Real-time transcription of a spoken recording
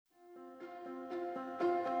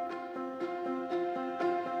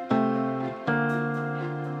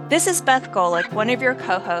This is Beth Golik, one of your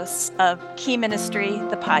co-hosts of Key Ministry,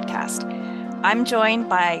 the podcast. I'm joined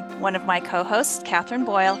by one of my co-hosts, Catherine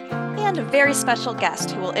Boyle, and a very special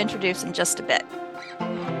guest who we'll introduce in just a bit.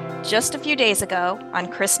 Just a few days ago,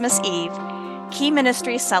 on Christmas Eve, Key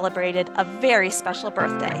Ministry celebrated a very special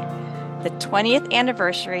birthday, the 20th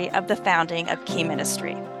anniversary of the founding of Key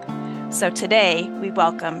Ministry. So today, we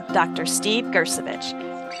welcome Dr. Steve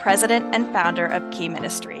Grcevich, President and founder of Key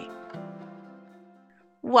Ministry.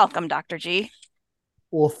 Welcome, Dr. G.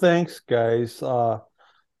 Well, thanks, guys.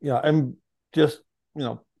 I'm just,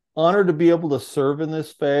 honored to be able to serve in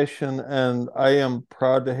this fashion, and I am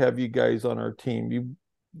proud to have you guys on our team.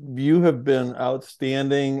 You have been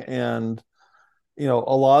outstanding, and a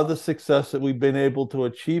lot of the success that we've been able to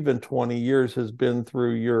achieve in 20 years has been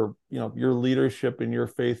through your leadership and your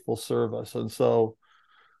faithful service. And so,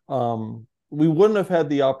 we wouldn't have had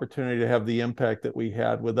the opportunity to have the impact that we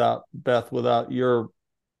had without Beth, without your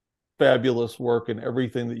fabulous work and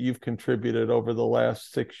everything that you've contributed over the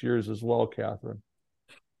last 6 years as well, Catherine.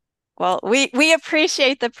 Well, we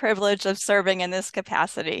appreciate the privilege of serving in this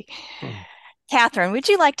capacity. Catherine, would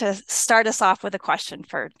you like to start us off with a question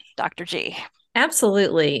for Dr. G?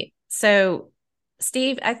 Absolutely. So,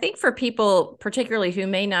 Steve, I think for people, particularly who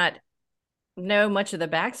may not know much of the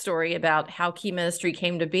backstory about how Key Ministry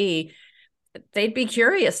came to be, they'd be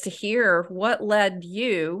curious to hear what led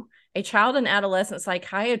you, a child and adolescent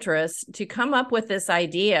psychiatrist, to come up with this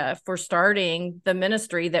idea for starting the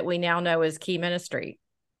ministry that we now know as Key Ministry.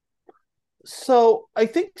 So I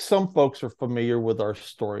think some folks are familiar with our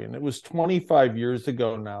story, and it was 25 years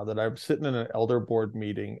ago now that I'm sitting in an elder board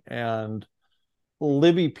meeting, and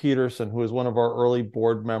Libby Peterson, who was one of our early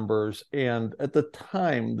board members, and at the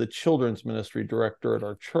time, the children's ministry director at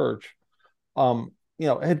our church,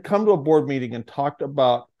 had come to a board meeting and talked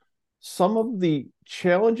about some of the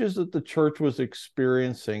challenges that the church was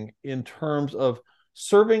experiencing in terms of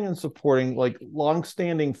serving and supporting like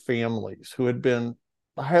longstanding families who had been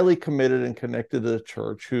highly committed and connected to the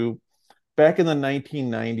church, who back in the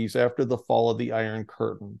 1990s, after the fall of the Iron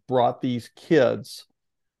Curtain, brought these kids,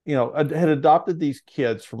 had adopted these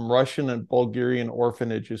kids from Russian and Bulgarian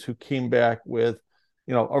orphanages who came back with,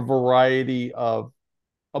 a variety of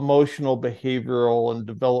emotional, behavioral, and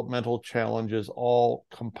developmental challenges, all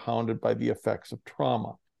compounded by the effects of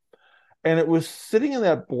trauma. And it was sitting in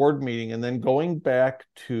that board meeting and then going back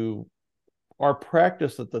to our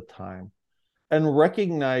practice at the time and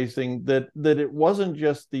recognizing that it wasn't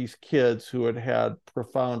just these kids who had had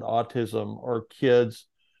profound autism or kids,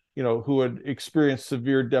 who had experienced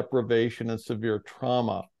severe deprivation and severe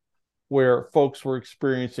trauma, where folks were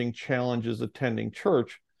experiencing challenges attending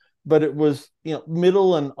church. But it was,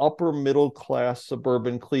 middle and upper middle class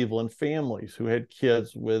suburban Cleveland families who had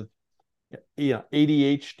kids with,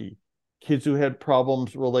 ADHD, kids who had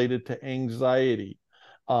problems related to anxiety,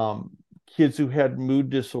 kids who had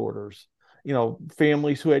mood disorders,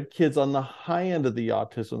 families who had kids on the high end of the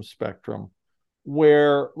autism spectrum,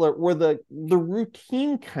 where the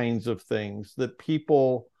routine kinds of things that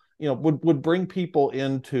people, would bring people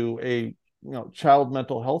into a, child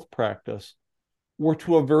mental health practice were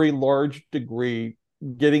to a very large degree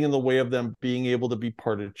getting in the way of them being able to be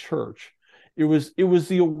part of church. It was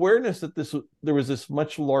the awareness that there was this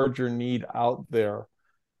much larger need out there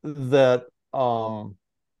that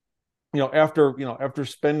after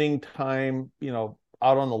spending time out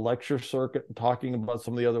on the lecture circuit and talking about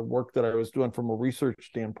some of the other work that I was doing from a research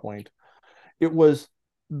standpoint, it was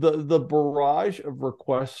the barrage of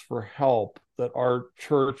requests for help that our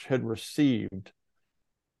church had received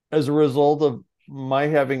as a result of my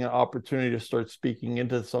having an opportunity to start speaking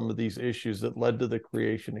into some of these issues that led to the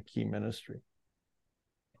creation of Key Ministry.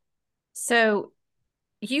 So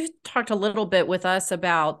you talked a little bit with us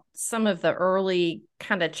about some of the early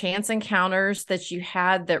kind of chance encounters that you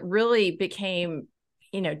had that really became,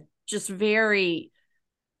 just very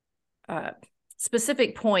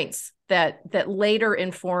specific points that later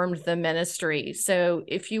informed the ministry. So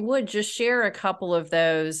if you would just share a couple of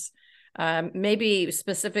those, maybe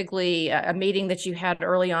specifically a meeting that you had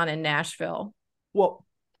early on in Nashville. Well,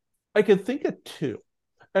 I could think of two.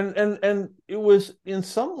 And it was in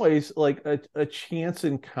some ways like a chance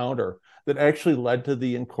encounter that actually led to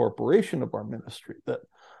the incorporation of our ministry. That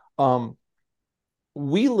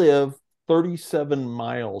we live 37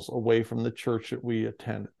 miles away from the church that we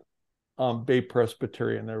attended, Bay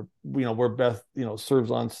Presbyterian, there, where Beth,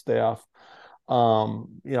 serves on staff,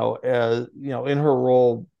 as in her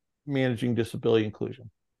role managing disability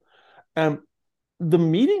inclusion. And the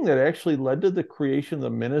meeting that actually led to the creation of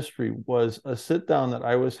the ministry was a sit down that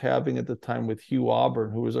I was having at the time with Hugh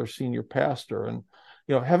Auburn, who was our senior pastor. And,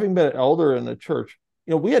 having been an elder in the church,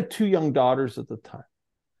 we had 2 young daughters at the time.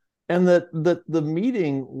 And that the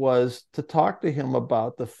meeting was to talk to him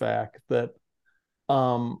about the fact that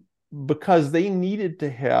because they needed to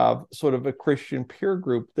have sort of a Christian peer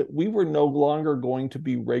group, that we were no longer going to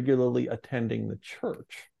be regularly attending the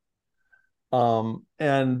church. And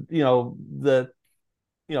that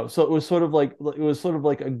so it was sort of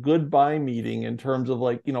like a goodbye meeting in terms of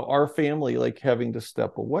like our family like having to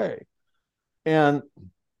step away. And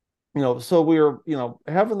so we were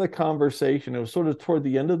having the conversation. It was sort of toward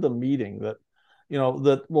the end of the meeting that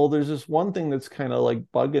well, there's this one thing that's kind of like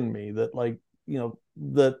bugging me, that like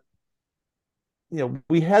that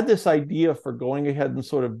we had this idea for going ahead and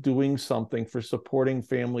sort of doing something for supporting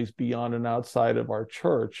families beyond and outside of our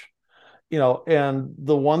church. And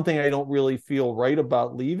the one thing I don't really feel right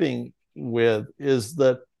about leaving with is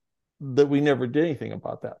that we never did anything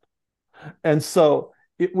about that. And so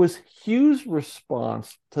it was Hugh's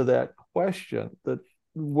response to that question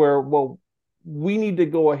well, we need to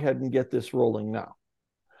go ahead and get this rolling now.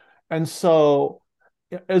 And so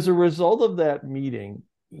as a result of that meeting,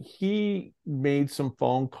 he made some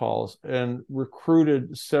phone calls and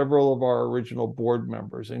recruited several of our original board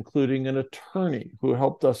members, including an attorney who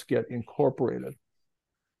helped us get incorporated.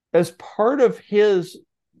 As part of his,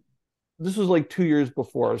 this was like 2 years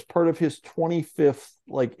before, as part of his 25th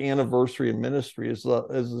like anniversary in ministry as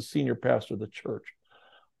the senior pastor of the church,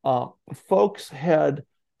 folks had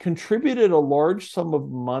contributed a large sum of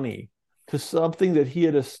money to something that he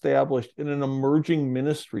had established in an emerging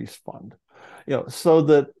ministries fund. So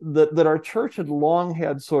that our church had long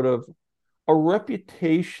had sort of a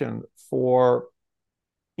reputation for,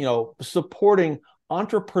 supporting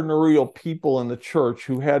entrepreneurial people in the church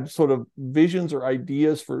who had sort of visions or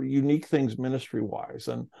ideas for unique things ministry-wise.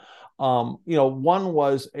 And, one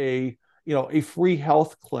was a free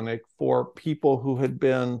health clinic for people who had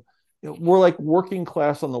been, were like working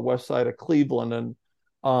class on the west side of Cleveland and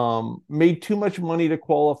made too much money to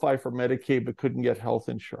qualify for Medicaid, but couldn't get health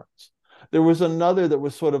insurance. There was another that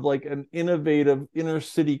was sort of like an innovative inner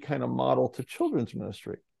city kind of model to children's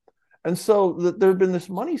ministry. And so there had been this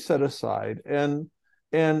money set aside, and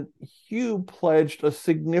Hugh pledged a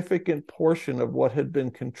significant portion of what had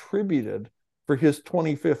been contributed for his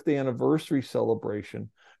 25th anniversary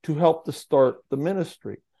celebration to help to start the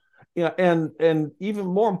ministry. And even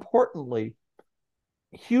more importantly,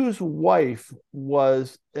 Hugh's wife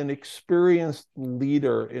was an experienced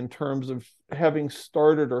leader in terms of having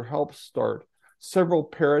started or helped start several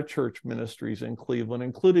parachurch ministries in Cleveland,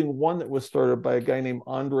 including one that was started by a guy named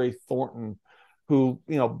Andre Thornton, who,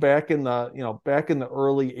 back in the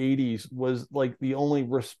early 80s was like the only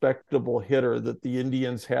respectable hitter that the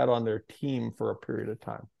Indians had on their team for a period of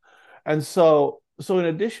time. And so in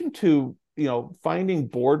addition to, finding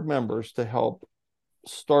board members to help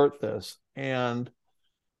start this and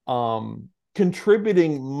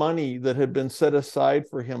contributing money that had been set aside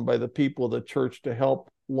for him by the people of the church to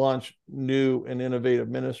help launch new and innovative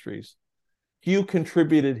ministries, Hugh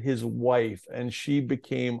contributed his wife, and she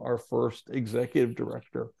became our first executive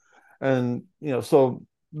director. And, so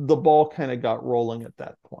the ball kind of got rolling at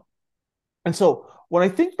that point. And so when I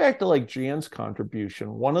think back to like Jan's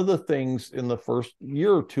contribution, one of the things in the first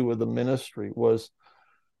year or two of the ministry was,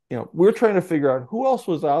 we're trying to figure out who else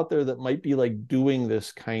was out there that might be like doing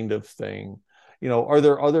this kind of thing. Are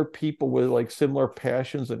there other people with like similar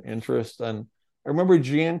passions and interests? And I remember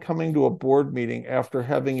Jan coming to a board meeting after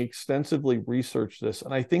having extensively researched this.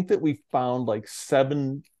 And I think that we found like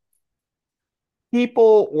 7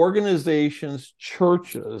 people, organizations,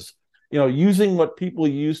 churches, using what people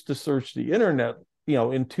used to search the internet,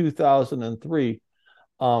 in 2003,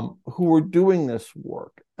 who were doing this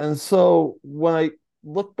work. And so when I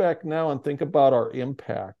look back now and think about our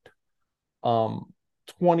impact 20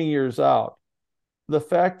 years out, the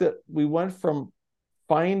fact that we went from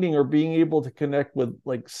finding or being able to connect with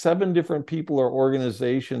like 7 different people or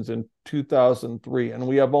organizations in 2003, and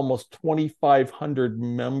we have almost 2,500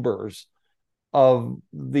 members of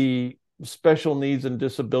the special needs and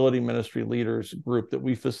disability ministry leaders group that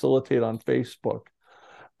we facilitate on Facebook.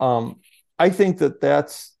 I think that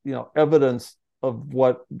that's, evidence of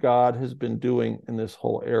what God has been doing in this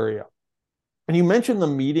whole area. And you mentioned the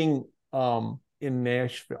meeting in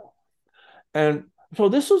Nashville. And so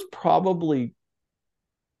this was probably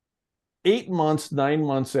 9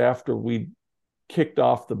 months after we kicked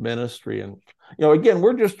off the ministry. And, again,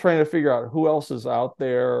 we're just trying to figure out who else is out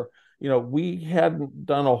there. We hadn't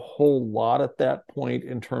done a whole lot at that point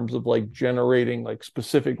in terms of like generating like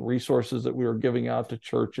specific resources that we were giving out to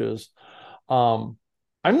churches.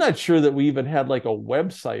 I'm not sure that we even had like a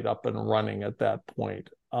website up and running at that point.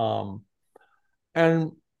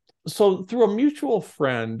 And so through a mutual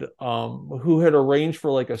friend who had arranged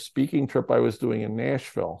for like a speaking trip I was doing in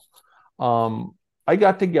Nashville, I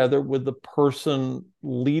got together with the person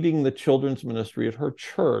leading the children's ministry at her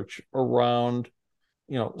church around,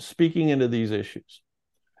 speaking into these issues.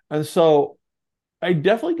 And so I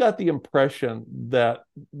definitely got the impression that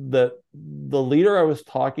the leader I was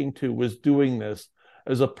talking to was doing this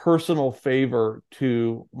as a personal favor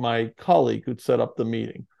to my colleague who'd set up the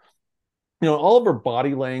meeting. All of her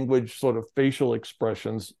body language, sort of facial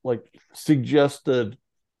expressions, like suggested,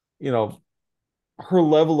 her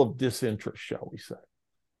level of disinterest, shall we say.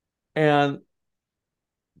 And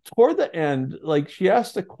toward the end, like she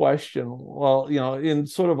asked a question, well, in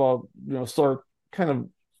sort of a, kind of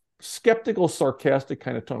skeptical, sarcastic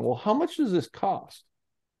kind of tone. Well, how much does this cost?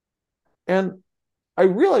 And I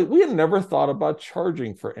realized we had never thought about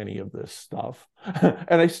charging for any of this stuff.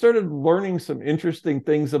 And I started learning some interesting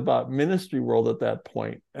things about ministry world at that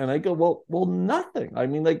point. And I go, well, nothing. I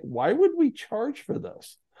mean, like, why would we charge for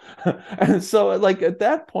this? And so like at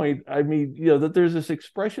that point, I mean, that there's this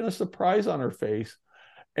expression of surprise on her face.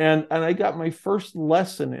 And I got my first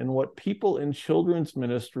lesson in what people in children's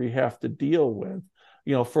ministry have to deal with,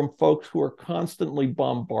 from folks who are constantly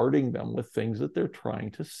bombarding them with things that they're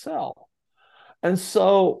trying to sell. And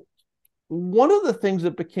so one of the things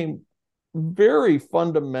that became very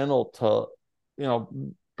fundamental to,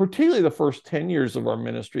 particularly the first 10 years of our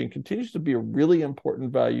ministry and continues to be a really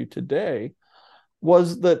important value today,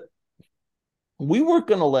 was that we weren't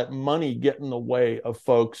going to let money get in the way of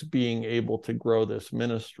folks being able to grow this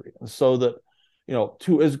ministry. And so that,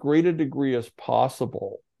 to as great a degree as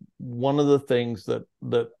possible, one of the things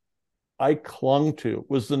that I clung to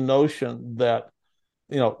was the notion that,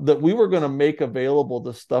 that we were going to make available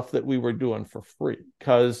the stuff that we were doing for free.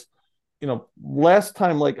 Because, last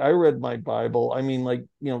time, like I read my Bible, I mean, like,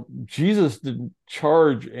 Jesus didn't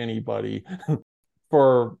charge anybody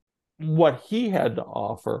for what he had to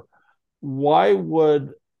offer. Why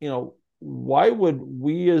would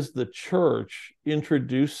we as the church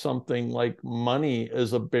introduce something like money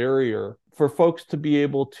as a barrier for folks to be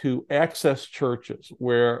able to access churches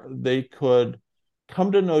where they could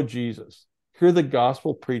come to know Jesus, hear the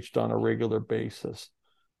gospel preached on a regular basis,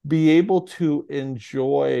 be able to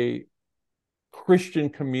enjoy Christian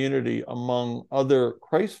community among other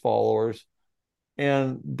Christ followers,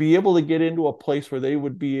 and be able to get into a place where they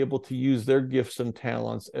would be able to use their gifts and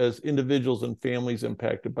talents as individuals and families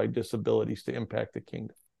impacted by disabilities to impact the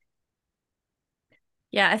kingdom.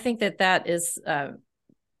 Yeah, I think that is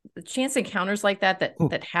the chance encounters like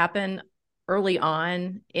that happen early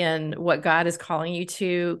on in what God is calling you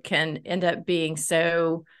to can end up being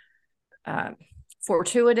so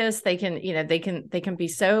fortuitous. They can be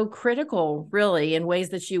so critical, really, in ways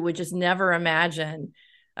that you would just never imagine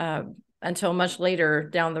until much later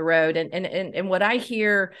down the road. And what I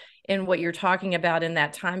hear in what you're talking about in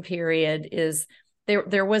that time period is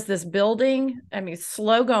there was this building, I mean,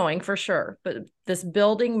 slow going for sure, but this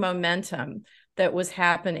building momentum that was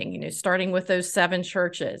happening, starting with those 7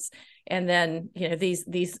 churches. And then,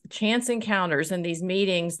 these chance encounters and these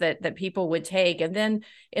meetings that people would take. And then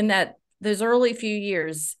in those early few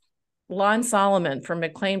years, Lon Solomon from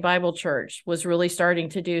McLean Bible Church was really starting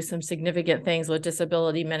to do some significant things with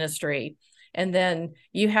disability ministry. And then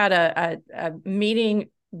you had a meeting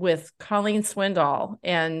with Colleen Swindoll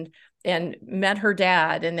and met her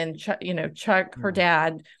dad. And then, Chuck, her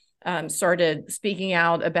dad, started speaking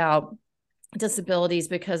out about disabilities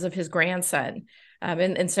because of his grandson.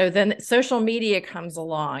 And so then social media comes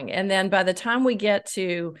along. And then by the time we get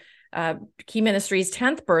to Key Ministries'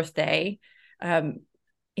 10th birthday,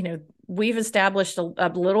 we've established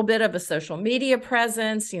a little bit of a social media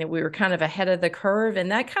presence. We were kind of ahead of the curve.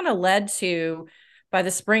 And that kind of led to, by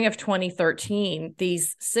the spring of 2013,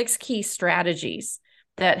 these 6 key strategies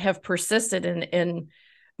that have persisted in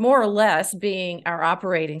more or less being our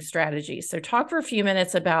operating strategies. So talk for a few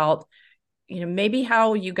minutes about, maybe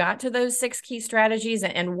how you got to those 6 key strategies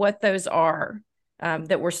and what those are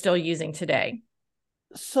that we're still using today.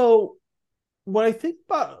 So when I think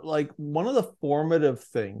about like one of the formative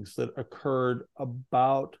things that occurred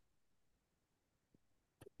about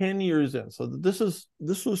 10 years in, so this was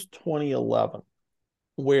 2011,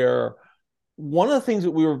 where one of the things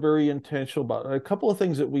that we were very intentional about, a couple of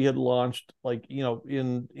things that we had launched like,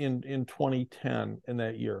 in 2010 in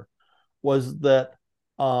that year, was that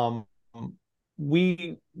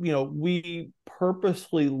we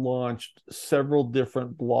purposely launched several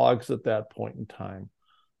different blogs at that point in time,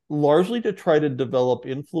 largely to try to develop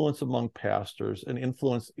influence among pastors and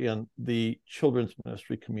influence in the children's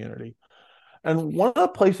ministry community. And one of the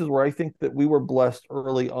places where I think that we were blessed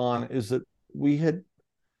early on is that we had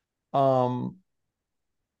we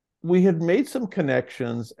had made some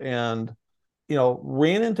connections and,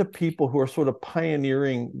 ran into people who are sort of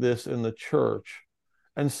pioneering this in the church.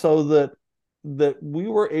 And so that we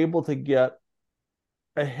were able to get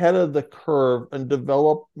ahead of the curve and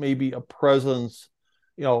develop maybe a presence,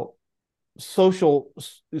 you know, social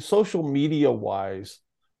media wise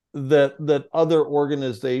that other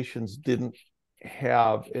organizations didn't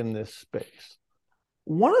have in this space.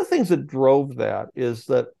 One of the things that drove that is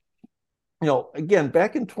that, again,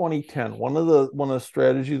 back in 2010, one of the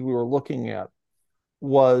strategies we were looking at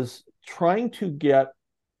was trying to get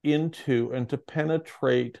into and to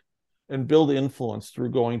penetrate and build influence through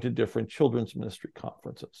going to different children's ministry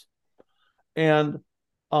conferences. And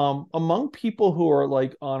among people who are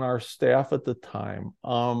like on our staff at the time,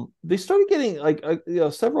 they started getting a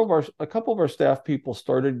couple of our staff people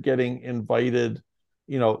started getting invited,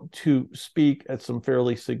 to speak at some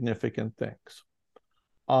fairly significant things.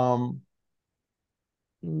 One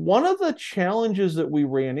of the challenges that we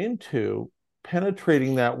ran into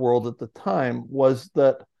penetrating that world at the time was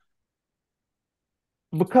that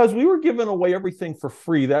because we were giving away everything for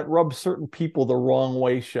free, that rubbed certain people the wrong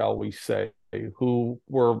way, shall we say, who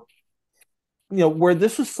were, where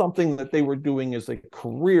this is something that they were doing as a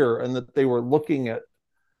career and that they were looking at,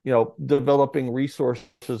 developing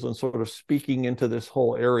resources and sort of speaking into this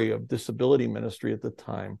whole area of disability ministry at the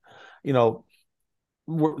time.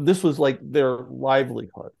 This was like their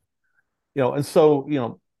livelihood, and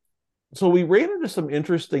so, so we ran into some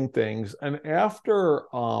interesting things. And after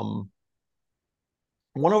one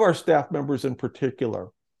of our staff members in particular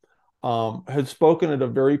had spoken at a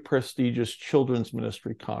very prestigious children's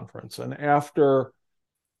ministry conference. And after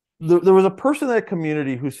there was a person in that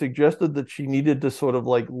community who suggested that she needed to sort of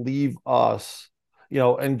like leave us,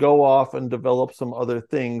 and go off and develop some other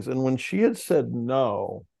things. And when she had said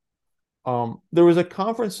no, there was a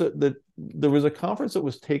conference that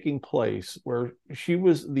was taking place where she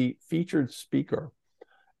was the featured speaker.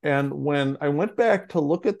 And when I went back to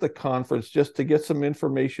look at the conference just to get some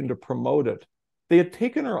information to promote it, they had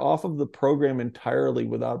taken her off of the program entirely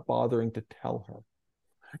without bothering to tell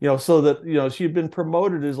her, so that, she had been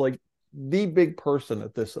promoted as like the big person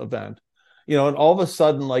at this event, and all of a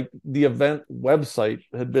sudden, like the event website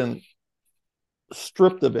had been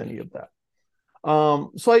stripped of any of that.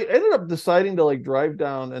 So I ended up deciding to like drive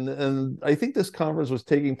down, and I think this conference was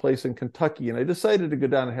taking place in Kentucky, and I decided to go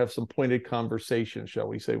down and have some pointed conversation, shall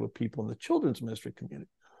we say, with people in the children's ministry community.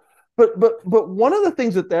 But one of the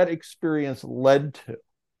things that experience led to,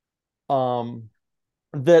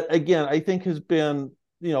 that again I think has been,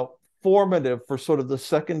 formative for sort of the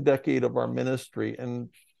second decade of our ministry, and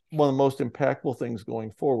one of the most impactful things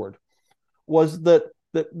going forward, was that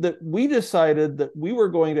we decided that we were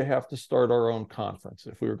going to have to start our own conference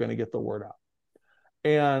if we were going to get the word out.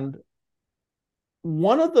 And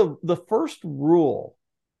one of the first rule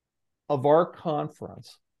of our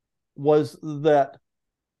conference was that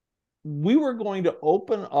we were going to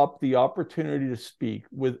open up the opportunity to speak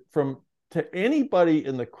to anybody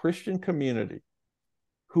in the Christian community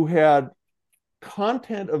who had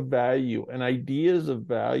content of value and ideas of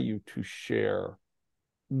value to share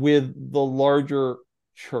with the larger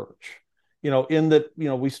church, in that,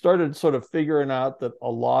 we started sort of figuring out that a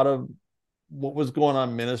lot of what was going on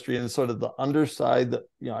in ministry and sort of the underside that,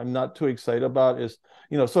 I'm not too excited about is,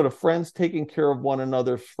 sort of friends taking care of one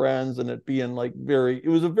another's friends, and it being like it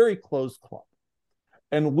was a very closed club.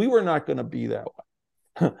 And we were not going to be that way.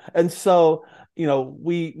 And so,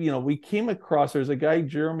 we came across, there's a guy,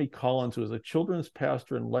 Jeremy Collins, who was a children's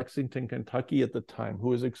pastor in Lexington, Kentucky at the time, who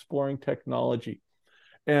was exploring technology.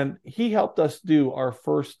 And he helped us do our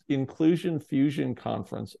first Inclusion Fusion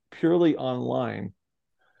conference purely online.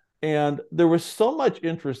 And there was so much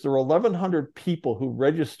interest. There were 1,100 people who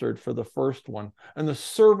registered for the first one, and the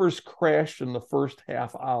servers crashed in the first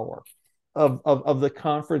half hour of the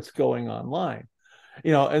conference going online.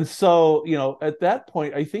 And so, at that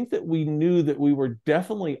point, I think that we knew that we were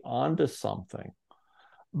definitely onto something.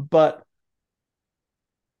 But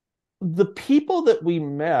the people that we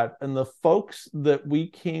met and the folks that we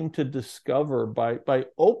came to discover by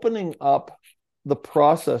opening up the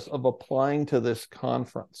process of applying to this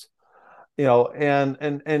conference,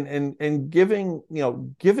 and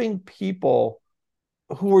giving people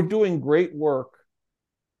who are doing great work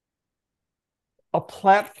a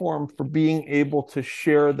platform for being able to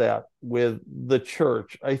share that with the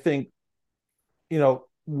church, I think,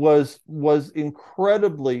 was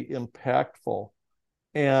incredibly impactful,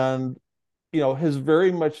 and has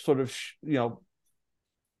very much sort of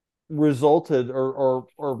resulted or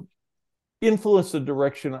influenced the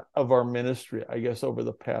direction of our ministry, I guess, over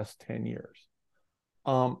the past 10 years.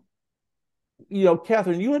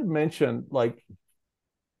 Catherine, you had mentioned like,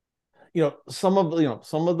 some of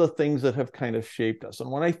the things that have kind of shaped us.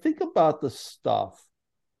 And when I think about the stuff,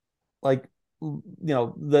 like,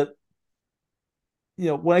 that,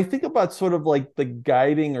 when I think about sort of like the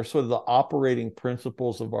guiding or sort of the operating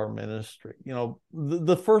principles of our ministry,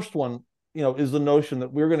 the first one, is the notion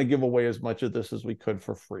that we're going to give away as much of this as we could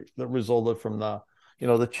for free, that resulted from the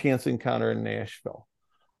chance encounter in Nashville.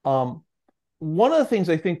 One of the things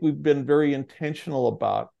I think we've been very intentional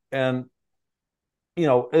about, and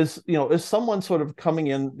as someone sort of coming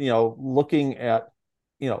in, looking at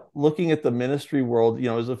the ministry world,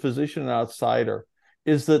 as a physician outsider,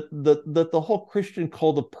 is that the whole Christian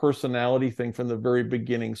cult of personality thing from the very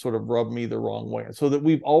beginning sort of rubbed me the wrong way. And so that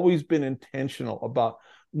we've always been intentional about,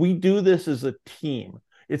 we do this as a team.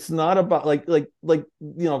 It's not about the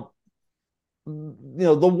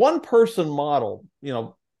one person model,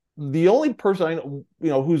 the only person I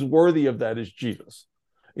know, who's worthy of that is Jesus.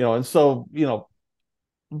 And so,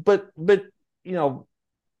 but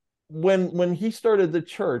when he started the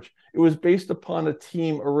church, it was based upon a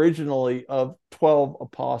team originally of 12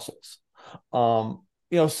 apostles. So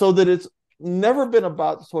that it's never been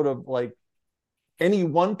about sort of like any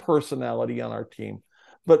one personality on our team.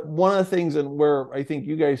 But one of the things, and where I think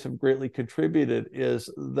you guys have greatly contributed, is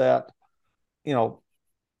that, that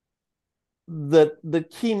the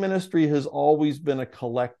key ministry has always been a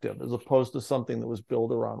collective as opposed to something that was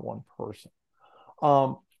built around one person.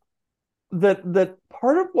 That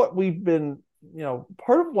part of what we've been,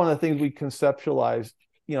 part of one of the things we conceptualized,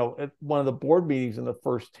 at one of the board meetings in the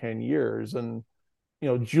first 10 years, and,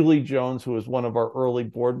 Julie Jones, who was one of our early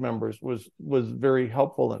board members, was very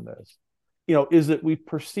helpful in this, is that we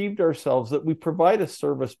perceived ourselves that we provide a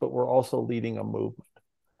service, but we're also leading a movement,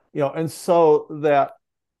 and so that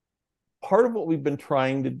part of what we've been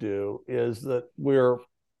trying to do is that we're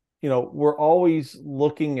always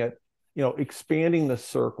looking at, expanding the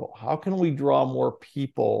circle. How can we draw more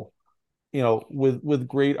people, with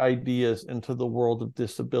great ideas into the world of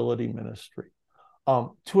disability ministry?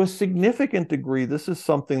 To a significant degree, this is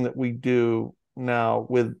something that we do now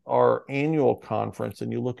with our annual conference,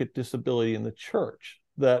 and you look at disability in the church,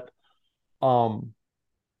 that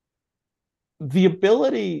the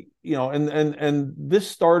ability, and this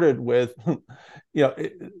started with,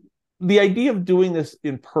 the idea of doing this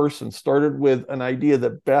in person started with an idea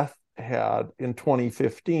that Beth had in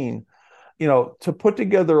 2015, to put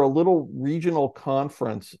together a little regional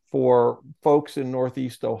conference for folks in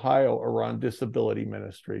Northeast Ohio around disability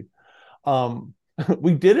ministry.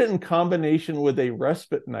 We did it in combination with a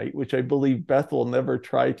respite night, which I believe Beth will never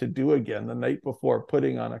try to do again, the night before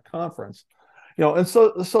putting on a conference. And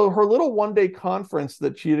so her little one-day conference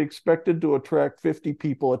that she had expected to attract 50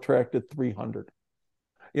 people attracted 300.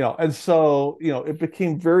 And so, it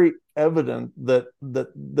became very evident that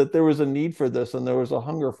there was a need for this, and there was a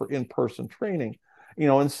hunger for in-person training,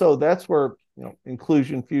 and so that's where,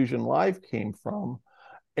 Inclusion Fusion Live came from,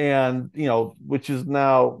 and, which is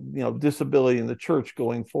now, disability in the church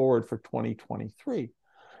going forward for 2023,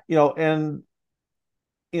 and,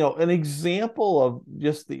 an example of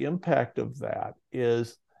just the impact of that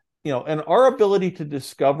is, and our ability to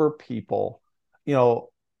discover people,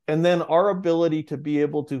 and then our ability to be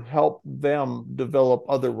able to help them develop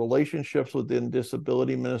other relationships within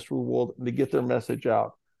disability ministry world and to get their message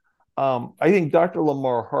out. I think Dr.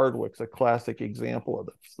 Lamar Hardwick's a classic example of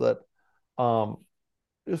this, that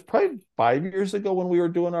it was probably 5 years ago when we were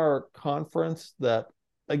doing our conference, that,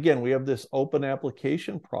 again, we have this open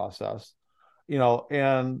application process,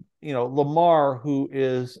 and, Lamar, who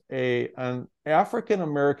is an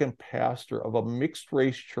African-American pastor of a mixed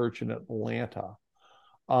race church in Atlanta,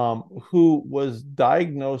 who was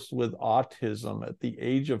diagnosed with autism at the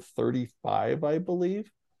age of 35, I believe,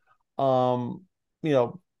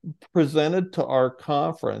 presented to our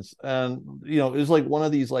conference, and, it was like one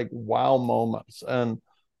of these like wow moments. And,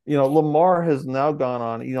 Lamar has now gone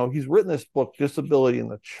on, he's written this book, Disability in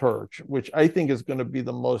the Church, which I think is going to be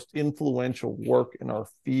the most influential work in our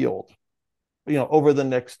field, over the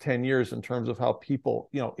next 10 years in terms of how people,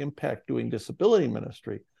 impact doing disability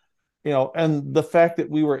ministry. And the fact that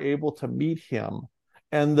we were able to meet him,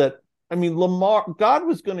 and that, Lamar, God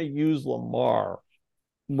was going to use Lamar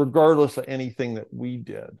regardless of anything that we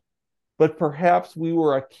did. But perhaps we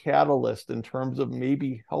were a catalyst in terms of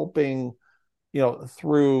maybe helping,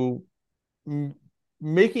 through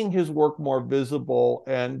making his work more visible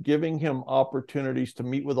and giving him opportunities to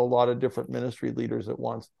meet with a lot of different ministry leaders at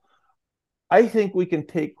once. I think we can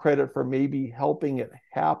take credit for maybe helping it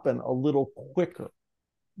happen a little quicker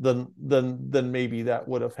then maybe that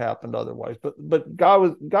would have happened otherwise. But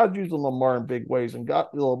God's using Lamar in big ways, and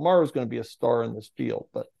Lamar is going to be a star in this field.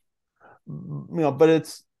 But but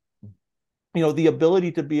it's the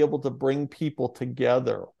ability to be able to bring people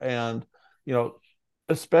together, and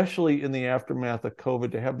especially in the aftermath of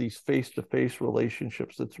COVID, to have these face-to-face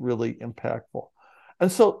relationships, that's really impactful.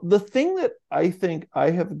 And so the thing that I think I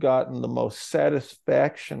have gotten the most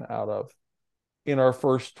satisfaction out of in our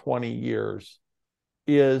first 20 years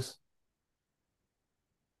is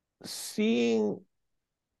seeing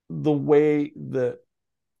the way that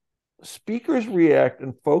speakers react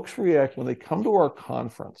and folks react when they come to our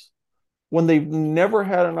conference, when they've never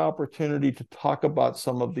had an opportunity to talk about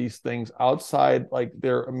some of these things outside like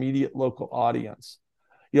their immediate local audience,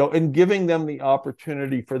 and giving them the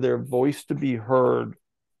opportunity for their voice to be heard,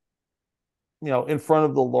 in front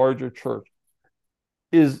of the larger church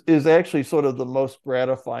is actually sort of the most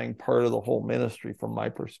gratifying part of the whole ministry from my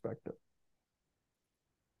perspective.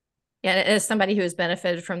 Yeah, as somebody who has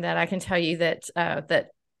benefited from that, I can tell you that that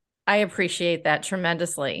I appreciate that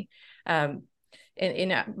tremendously. And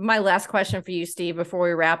my last question for you, Steve, before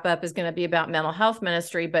we wrap up, is going to be about mental health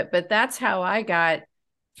ministry. But that's how I got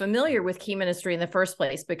familiar with Key Ministry in the first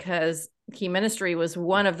place, because Key Ministry was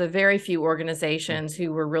one of the very few organizations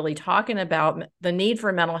who were really talking about the need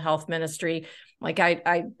for mental health ministry. Like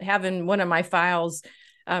I have in one of my files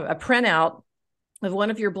a printout of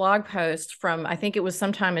one of your blog posts from, I think it was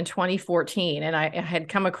sometime in 2014. And I had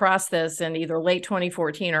come across this in either late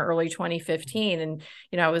 2014 or early 2015. And,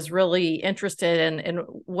 I was really interested in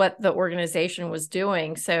what the organization was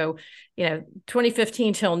doing. So,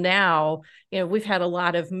 2015 till now, we've had a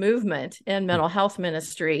lot of movement in mental health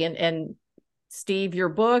ministry, and Steve, your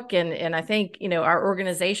book, and I think, our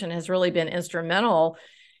organization has really been instrumental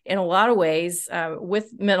in a lot of ways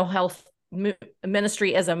with mental health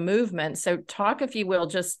ministry as a movement. So talk, if you will,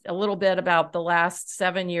 just a little bit about the last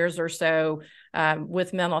 7 years or so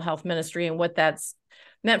with mental health ministry and what that's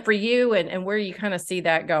meant for you and where you kind of see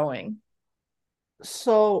that going.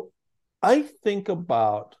 So I think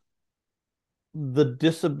about the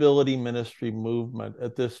disability ministry movement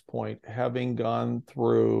at this point having gone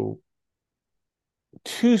through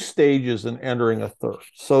 2 stages and entering a third.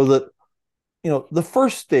 So that, the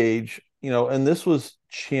first stage, and this was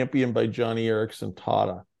championed by Johnny Erickson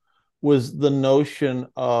Tata, was the notion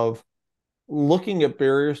of looking at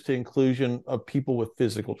barriers to inclusion of people with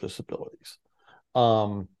physical disabilities.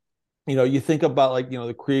 You think about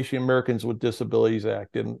the Creation of Americans with Disabilities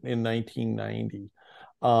Act in 1990.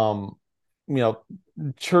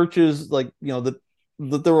 Churches that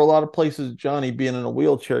there were a lot of places Johnny, being in a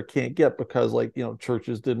wheelchair, can't get because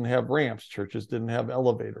churches didn't have ramps, churches didn't have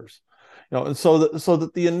elevators, and so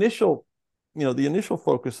that the initial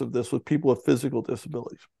focus of this was people with physical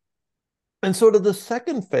disabilities. And so to the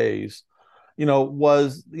second phase,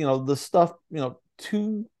 was, the stuff,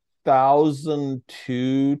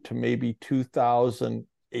 2002 to maybe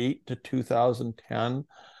 2008 to 2010,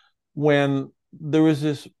 when there was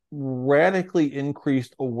this radically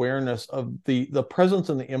increased awareness of the presence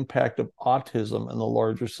and the impact of autism in the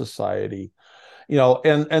larger society,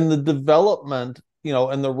 and the development,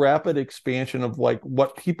 and the rapid expansion of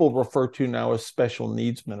what people refer to now as special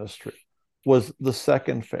needs ministry was the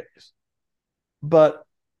second phase. But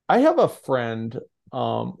I have a friend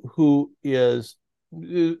who is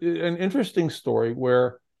an interesting story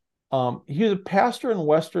where he's a pastor in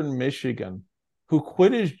Western Michigan who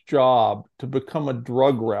quit his job to become a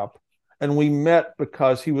drug rep. And we met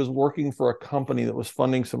because he was working for a company that was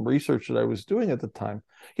funding some research that I was doing at the time.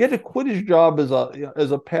 He had to quit his job as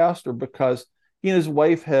a pastor because he and his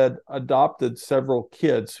wife had adopted several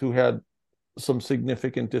kids who had some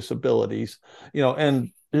significant disabilities, and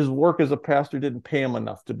his work as a pastor didn't pay him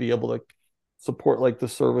enough to be able to support the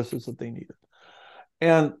services that they needed.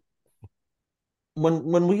 And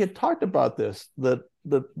when we had talked about this, that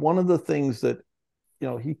one of the things that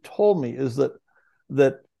he told me is that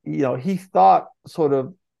he thought sort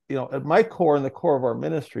of, at my core and the core of our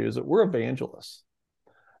ministry is that we're evangelists.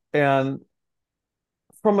 And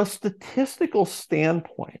from a statistical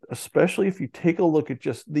standpoint, especially if you take a look at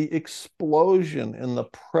just the explosion in the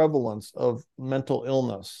prevalence of mental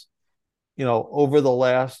illness, over the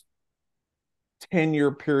last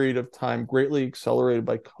 10-year period of time, greatly accelerated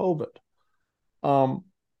by COVID.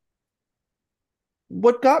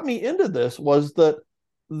 What got me into this was that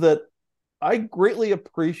I greatly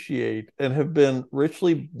appreciate and have been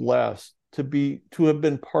richly blessed to have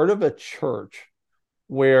been part of a church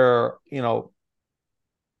where,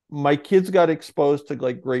 my kids got exposed to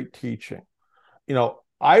great teaching.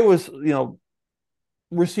 I was,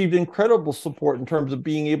 received incredible support in terms of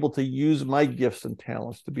being able to use my gifts and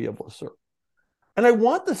talents to be able to serve. And I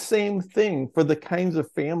want the same thing for the kinds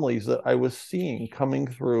of families that I was seeing coming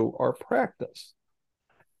through our practice.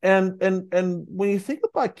 And when you think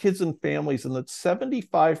about kids and families, and that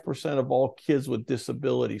 75% of all kids with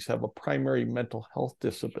disabilities have a primary mental health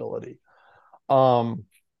disability. The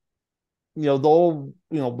old,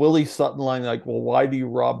 Willie Sutton line, like, well, why do you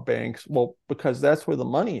rob banks? Well, because that's where the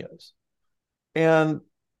money is. And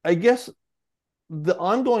I guess the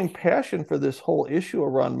ongoing passion for this whole issue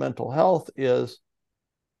around mental health is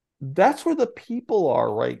that's where the people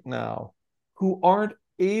are right now who aren't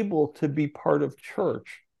able to be part of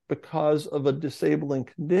church because of a disabling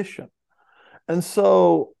condition. And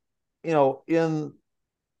so, in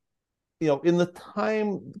the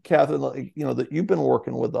time, Catherine, that you've been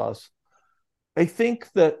working with us, I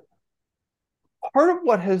think that part of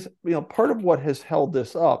what has held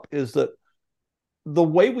this up is that the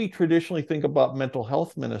way we traditionally think about mental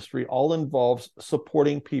health ministry all involves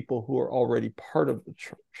supporting people who are already part of the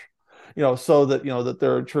church. So that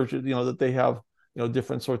there are churches, that they have,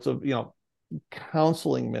 different sorts of,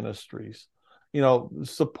 counseling ministries,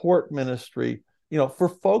 support ministry, for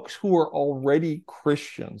folks who are already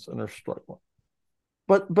Christians and are struggling.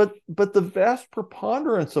 But the vast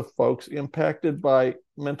preponderance of folks impacted by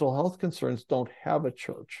mental health concerns don't have a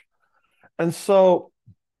church. And so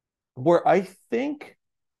where I think,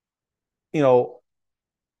 we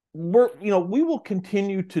will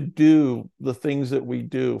continue to do the things that we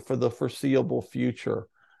do for the foreseeable future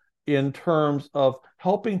in terms of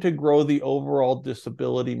helping to grow the overall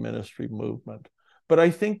disability ministry movement. But I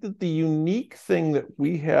think that the unique thing that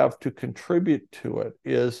we have to contribute to it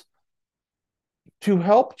is to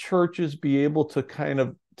help churches be able to kind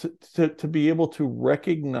of to be able to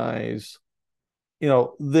recognize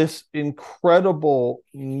this incredible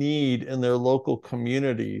need in their local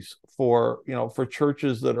communities for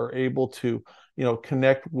churches that are able to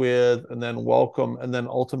connect with and then welcome and then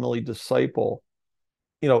ultimately disciple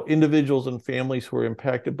individuals and families who are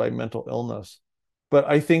impacted by mental illness. But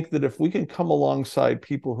I think that if we can come alongside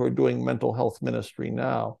people who are doing mental health ministry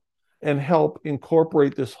now and help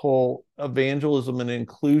incorporate this whole evangelism and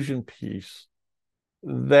inclusion piece,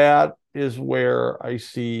 that is where I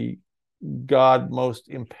see God most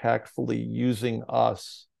impactfully using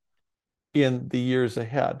us in the years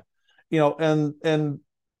ahead. And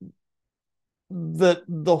that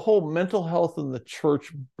the whole mental health in the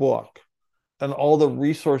church book and all the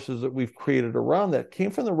resources that we've created around that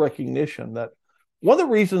came from the recognition that one of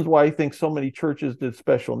the reasons why I think so many churches did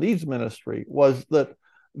special needs ministry was that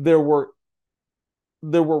there were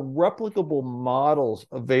replicable models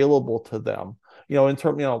available to them, in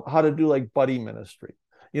terms, how to do like buddy ministry,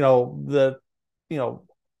 that,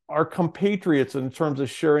 our compatriots in terms of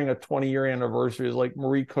sharing a 20-year anniversary is like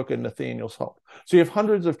Marie Cook and Nathaniel's Hope. So you have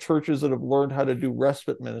hundreds of churches that have learned how to do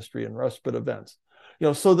respite ministry and respite events,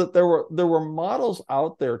 so that there were models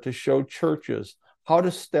out there to show churches how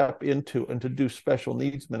to step into and to do special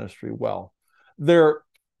needs ministry well. There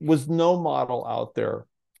was no model out there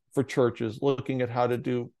for churches looking at how to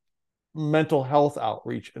do mental health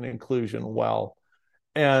outreach and inclusion well.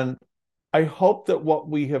 And I hope that what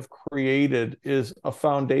we have created is a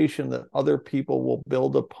foundation that other people will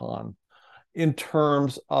build upon in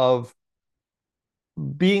terms of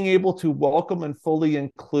being able to welcome and fully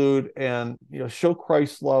include and show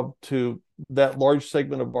Christ's love to that large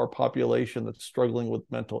segment of our population that's struggling with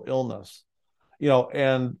mental illness,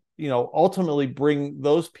 and ultimately bring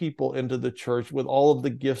those people into the church with all of the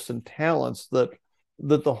gifts and talents that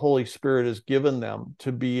the Holy Spirit has given them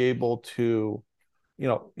to be able to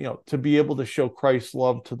to be able to show Christ's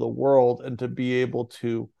love to the world and to be able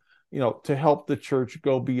to to help the church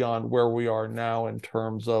go beyond where we are now in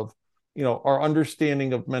terms of our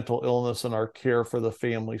understanding of mental illness and our care for the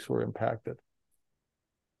families who are impacted.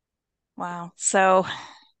 Wow. So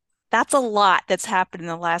that's a lot that's happened in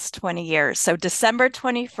the last 20 years. So December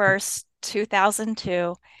 21st,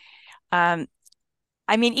 2002.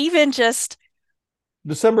 Even just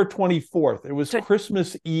December 24th, it was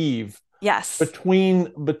Christmas Eve. Yes.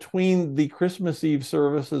 Between the Christmas Eve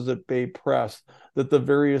services at Bay Press, that the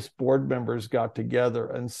various board members got together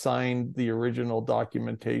and signed the original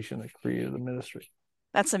documentation that created the ministry.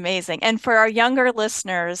 That's amazing. And for our younger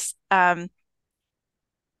listeners, the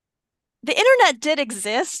internet did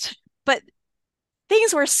exist, but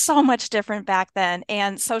things were so much different back then.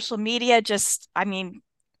 And social media just, wasn't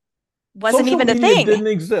social even a media thing. Didn't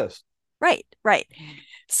exist. Right.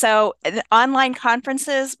 So online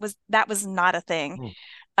conferences was not a thing.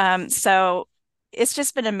 So it's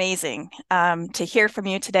just been amazing to hear from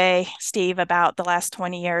you today, Steve, about the last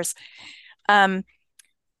 20 years.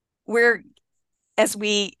 as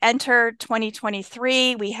we enter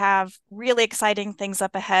 2023, we have really exciting things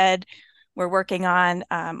up ahead. We're working on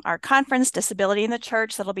our conference, Disability in the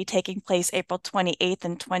Church, that'll be taking place April 28th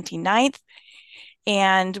and 29th.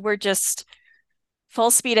 And we're just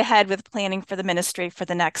full speed ahead with planning for the ministry for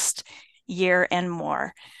the next year and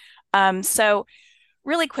more. So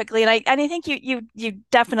really quickly, and I think you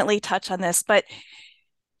definitely touch on this, but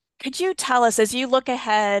could you tell us, as you look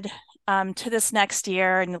ahead to this next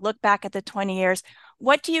year and look back at the 20 years,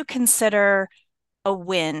 what do you consider a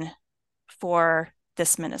win for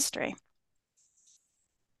this ministry?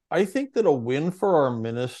 I think that a win for our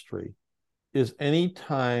ministry is any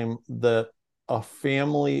time that a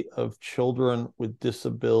family of children with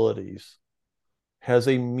disabilities has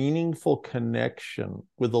a meaningful connection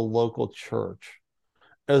with a local church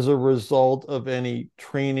as a result of any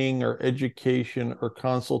training or education or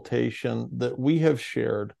consultation that we have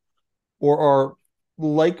shared, or our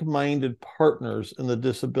like-minded partners in the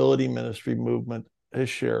disability ministry movement has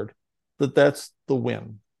shared, that's the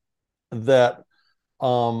win. That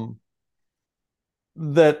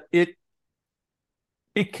that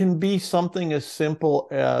it can be something as simple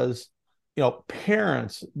as,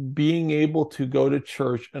 parents being able to go to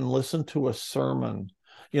church and listen to a sermon,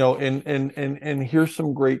 and hear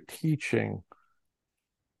some great teaching.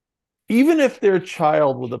 Even if their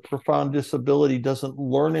child with a profound disability doesn't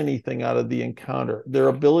learn anything out of the encounter, their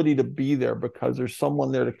ability to be there because there's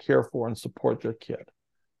someone there to care for and support their kid,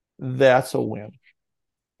 that's a win.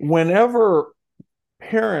 Whenever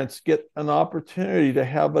parents get an opportunity to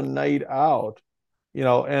have a night out,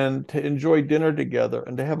 and to enjoy dinner together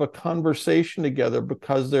and to have a conversation together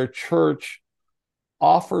because their church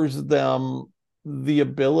offers them the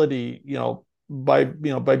ability, by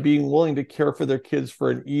being willing to care for their kids for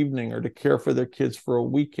an evening or to care for their kids for a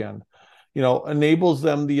weekend, enables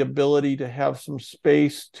them the ability to have some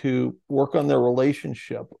space to work on their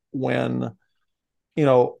relationship when,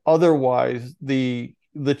 otherwise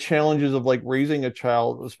the challenges of like raising a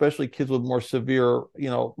child, especially kids with more severe,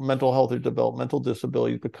 mental health or developmental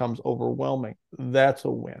disabilities, becomes overwhelming. That's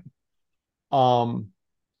a win.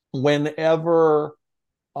 Whenever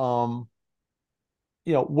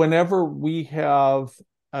we have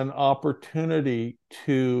an opportunity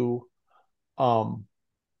to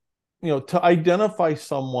to identify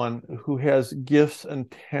someone who has gifts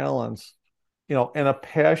and talents, and a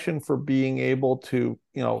passion for being able to,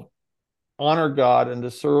 honor God and to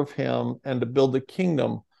serve him and to build the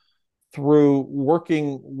kingdom through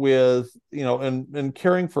working with, and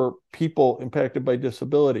caring for people impacted by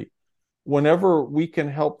disability. Whenever we can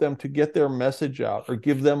help them to get their message out or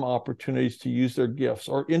give them opportunities to use their gifts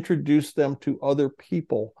or introduce them to other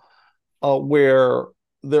people, where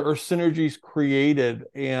there are synergies created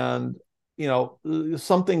and,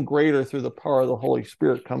 something greater through the power of the Holy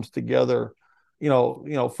Spirit comes together,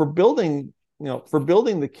 for building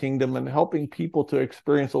the kingdom and helping people to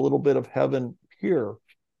experience a little bit of heaven here,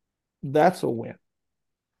 that's a win.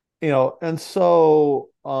 And so,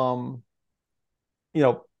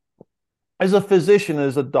 as a physician,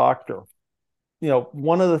 as a doctor,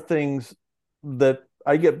 one of the things that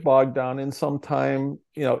I get bogged down in sometime,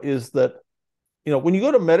 is that, when you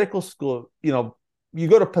go to medical school, you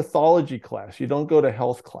go to pathology class, you don't go to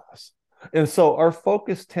health class. And so our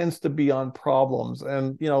focus tends to be on problems.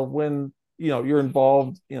 And, when you're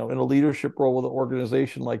involved, in a leadership role with an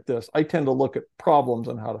organization like this, I tend to look at problems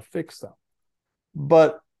and how to fix them.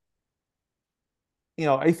 But,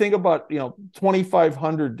 I think about,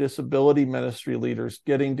 2,500 disability ministry leaders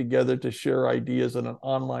getting together to share ideas in an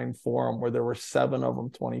online forum where there were 7 of them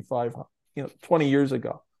 20 years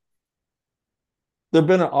ago. There've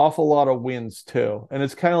been an awful lot of wins too. And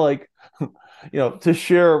it's kind of like, to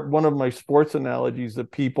share one of my sports analogies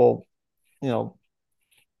that people,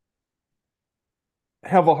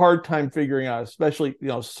 have a hard time figuring out, especially,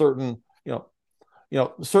 certain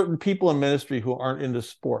people in ministry who aren't into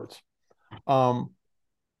sports.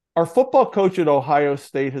 Our football coach at Ohio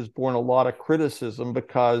State has borne a lot of criticism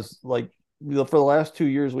because, for the last 2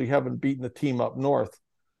 years, we haven't beaten the team up north,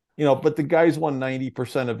 but the guy's won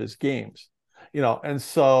 90% of his games, and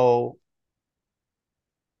so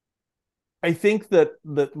I think that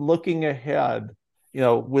looking ahead,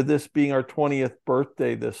 with this being our 20th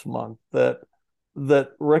birthday this month, that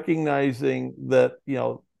recognizing that,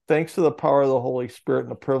 thanks to the power of the Holy Spirit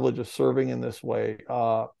and the privilege of serving in this way,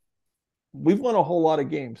 we've won a whole lot of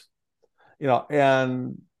games,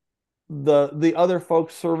 and the other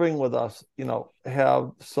folks serving with us,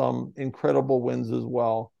 have some incredible wins as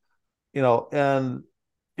well, and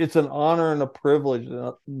it's an honor and a privilege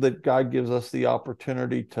that God gives us the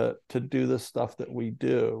opportunity to do the stuff that we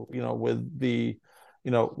do, with the,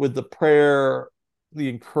 with the prayer, the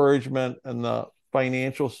encouragement, and the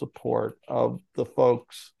financial support of the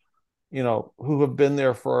folks, who have been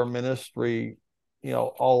there for our ministry,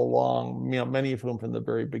 all along, many of whom from the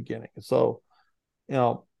very beginning. So,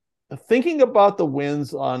 thinking about the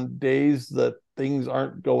wins on days that things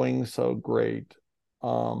aren't going so great,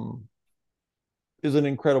 is an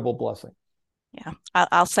incredible blessing. Yeah,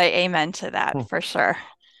 I'll say amen to that for sure.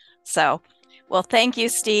 So, well, thank you,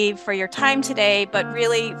 Steve, for your time today, but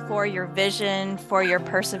really for your vision, for your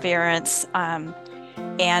perseverance,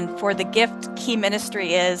 and for the gift Key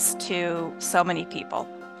Ministry is to so many people.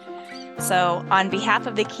 So, on behalf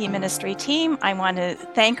of the Key Ministry team, I want to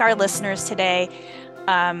thank our listeners today.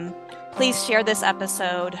 Please share this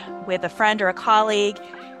episode with a friend or a colleague,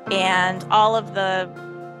 and all of the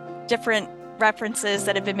different references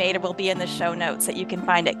that have been made will be in the show notes that you can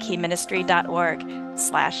find at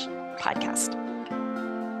keyministry.org/podcast.